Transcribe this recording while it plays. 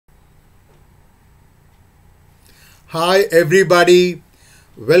Hi everybody,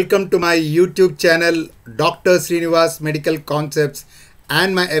 welcome to my YouTube channel Dr. Sreenivas Medical Concepts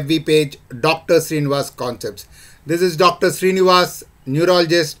and my FB page Dr. Sreenivas Concepts. This is Dr. Sreenivas,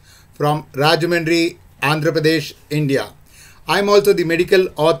 neurologist from Rajahmundry, Andhra Pradesh, India. I am also the medical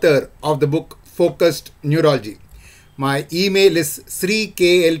author of the book Focused Neurology. My email is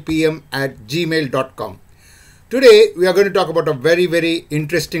sreeklpm@gmail.com. Today we are going to talk about a very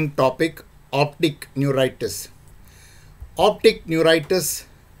interesting topic, optic neuritis. Optic neuritis,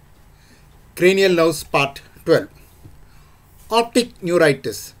 cranial nerves part 12. Optic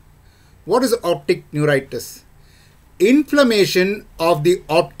neuritis. What is optic neuritis? Inflammation of the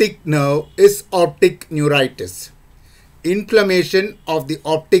optic nerve is optic neuritis. Inflammation of the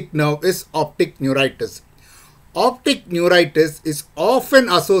optic nerve is optic neuritis. Optic neuritis is often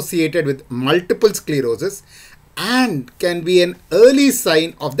associated with multiple sclerosis and can be an early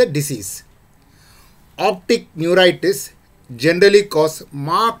sign of the disease. Optic neuritis generally cause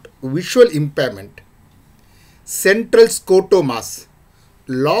marked visual impairment, central scotomas,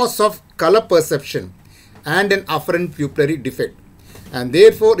 loss of color perception, and an afferent pupillary defect. And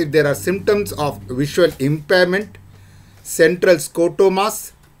therefore, if there are symptoms of visual impairment, central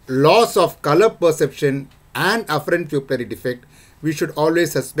scotomas, loss of color perception, and afferent pupillary defect, we should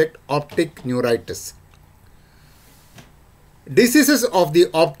always suspect optic neuritis. Diseases of the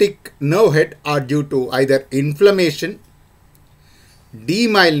optic nerve head are due to either inflammation,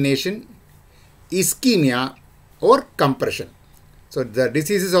 demyelination, ischemia, or compression. So the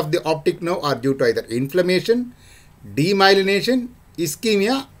diseases of the optic nerve are due to either inflammation, demyelination,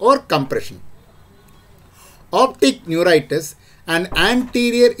 ischemia, or compression. Optic neuritis and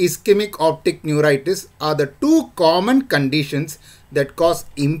anterior ischemic optic neuritis are the two common conditions that cause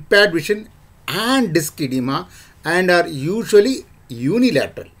impaired vision and disc edema and are usually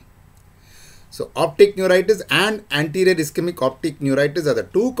unilateral. So optic neuritis and anterior ischemic optic neuritis are the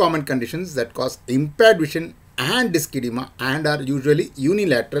two common conditions that cause impaired vision and disc edema and are usually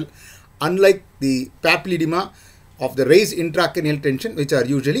unilateral, unlike the papilledema of the raised intracranial tension, which are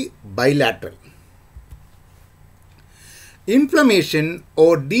usually bilateral. Inflammation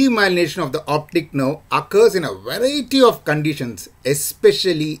or demyelination of the optic nerve occurs in a variety of conditions,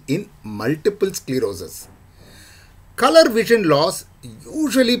 especially in multiple sclerosis. Color vision loss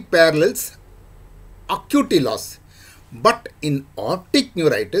usually parallels acuity loss, but in optic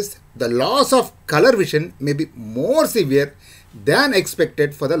neuritis, the loss of color vision may be more severe than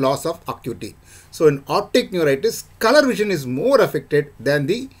expected for the loss of acuity. So in optic neuritis, color vision is more affected than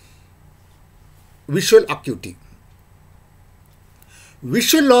the visual acuity.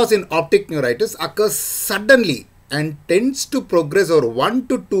 Visual loss in optic neuritis occurs suddenly and tends to progress over 1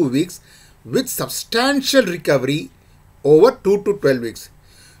 to 2 weeks with substantial recovery over 2 to 12 weeks.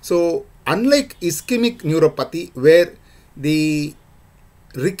 So unlike ischemic neuropathy, where the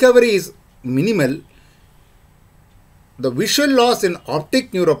recovery is minimal, the visual loss in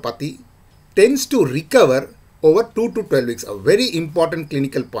optic neuropathy tends to recover over 2 to 12 weeks, a very important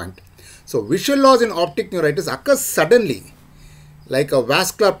clinical point. So visual loss in optic neuritis occurs suddenly, like a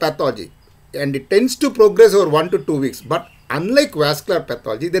vascular pathology, and it tends to progress over 1 to 2 weeks. But unlike vascular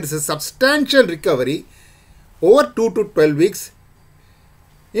pathology, there is a substantial recovery over 2 to 12 weeks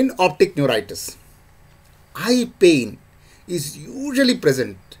in optic neuritis. Eye pain is usually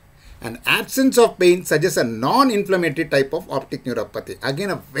present, and absence of pain suggests a non-inflammatory type of optic neuropathy. Again,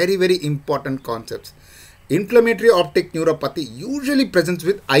 a very important concept. Inflammatory optic neuropathy usually presents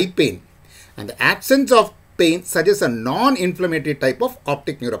with eye pain, and the absence of pain suggests a non-inflammatory type of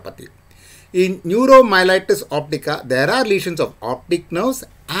optic neuropathy. In neuromyelitis optica, there are lesions of optic nerves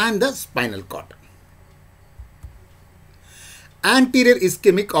and the spinal cord. Anterior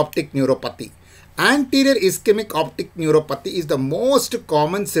ischemic optic neuropathy. Anterior ischemic optic neuropathy is the most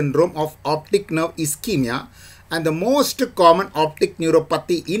common syndrome of optic nerve ischemia and the most common optic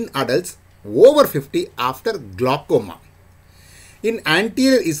neuropathy in adults over 50 after glaucoma. In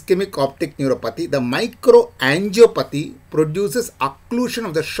anterior ischemic optic neuropathy, the microangiopathy produces occlusion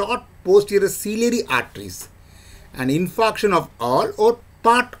of the short posterior ciliary arteries and infarction of all or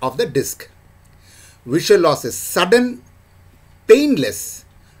part of the disc. Visual loss is sudden, painless,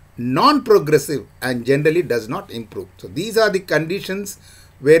 non-progressive, and generally does not improve. So these are the conditions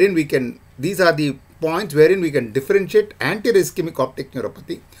wherein these are the points wherein we can differentiate anterior ischemic optic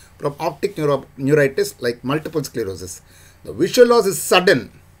neuropathy from optic neuritis like multiple sclerosis. The visual loss is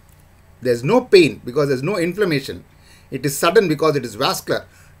sudden. There is no pain because there is no inflammation. It is sudden because it is vascular.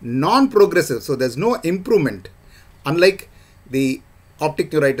 Non-progressive, so there is no improvement, unlike the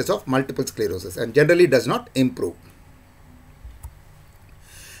optic neuritis of multiple sclerosis, and generally does not improve.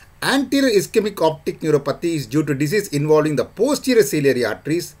 Anterior ischemic optic neuropathy is due to disease involving the posterior ciliary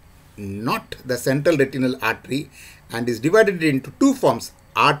arteries, not the central retinal artery, and is divided into two forms,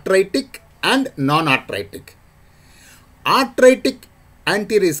 arthritic and non-arthritic. Arthritic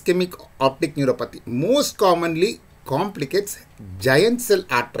anterior ischemic optic neuropathy most commonly complicates giant cell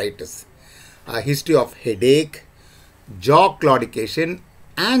arthritis. A history of headache, jaw claudication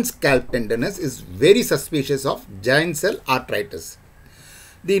and scalp tenderness is very suspicious of giant cell arthritis.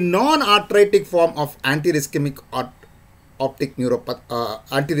 The non-arthritic form of anterior ischemic optic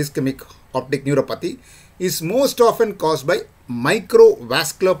neuropathy is most often caused by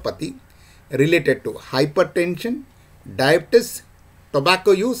microvasculopathy related to hypertension, diabetes, tobacco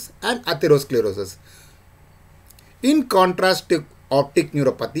use and atherosclerosis. In contrast to optic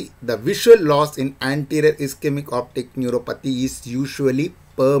neuropathy, the visual loss in anterior ischemic optic neuropathy is usually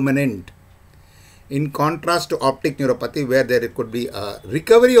permanent. In contrast to optic neuropathy, where there could be a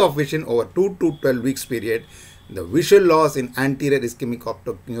recovery of vision over 2 to 12 weeks period, the visual loss in anterior ischemic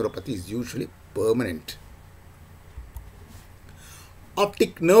optic neuropathy is usually permanent.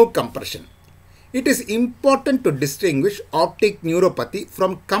 Optic nerve compression. It is important to distinguish optic neuropathy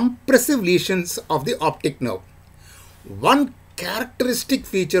from compressive lesions of the optic nerve. One characteristic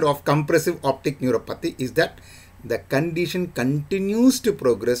feature of compressive optic neuropathy is that the condition continues to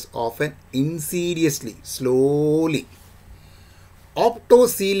progress often insidiously, slowly.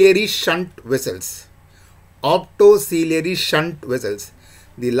 Optociliary shunt vessels. Optociliary shunt vessels.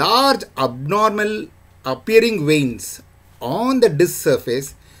 The large abnormal appearing veins on the disc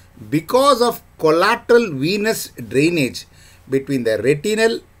surface because of collateral venous drainage between the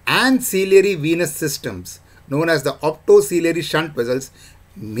retinal and ciliary venous systems known as the optociliary shunt vessels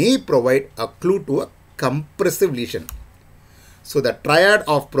may provide a clue to a compressive lesion. So the triad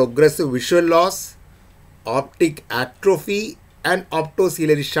of progressive visual loss, optic atrophy and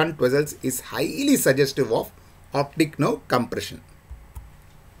optociliary shunt vessels is highly suggestive of optic nerve compression.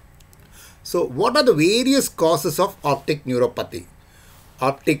 So what are the various causes of optic neuropathy?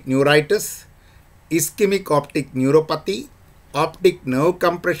 Optic neuritis, ischemic optic neuropathy, optic nerve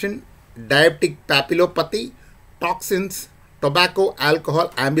compression, diabetic papillopathy, toxins, tobacco, alcohol,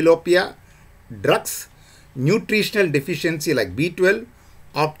 amblyopia, drugs, nutritional deficiency like B12,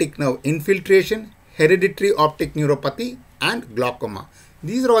 optic nerve infiltration, hereditary optic neuropathy and glaucoma.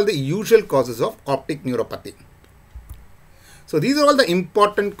 These are all the usual causes of optic neuropathy. So these are all the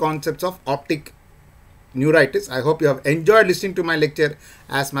important concepts of optic neuritis. I hope you have enjoyed listening to my lecture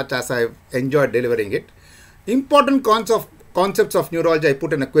as much as I have enjoyed delivering it. Important concepts of neurology I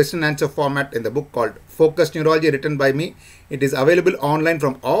put in a question and answer format in the book called Focused Neurology, written by me. It is available online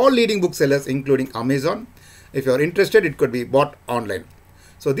from all leading booksellers including Amazon. If you are interested, it could be bought online.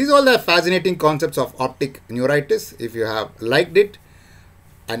 So these are all the fascinating concepts of optic neuritis. If you have liked it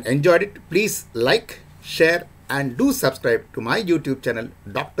and enjoyed it, please like, share and do subscribe to my YouTube channel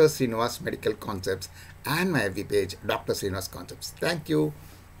Dr. Sreenivas Medical Concepts and my FB page Dr. Sreenivas Concepts. Thank you.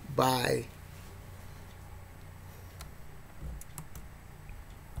 Bye.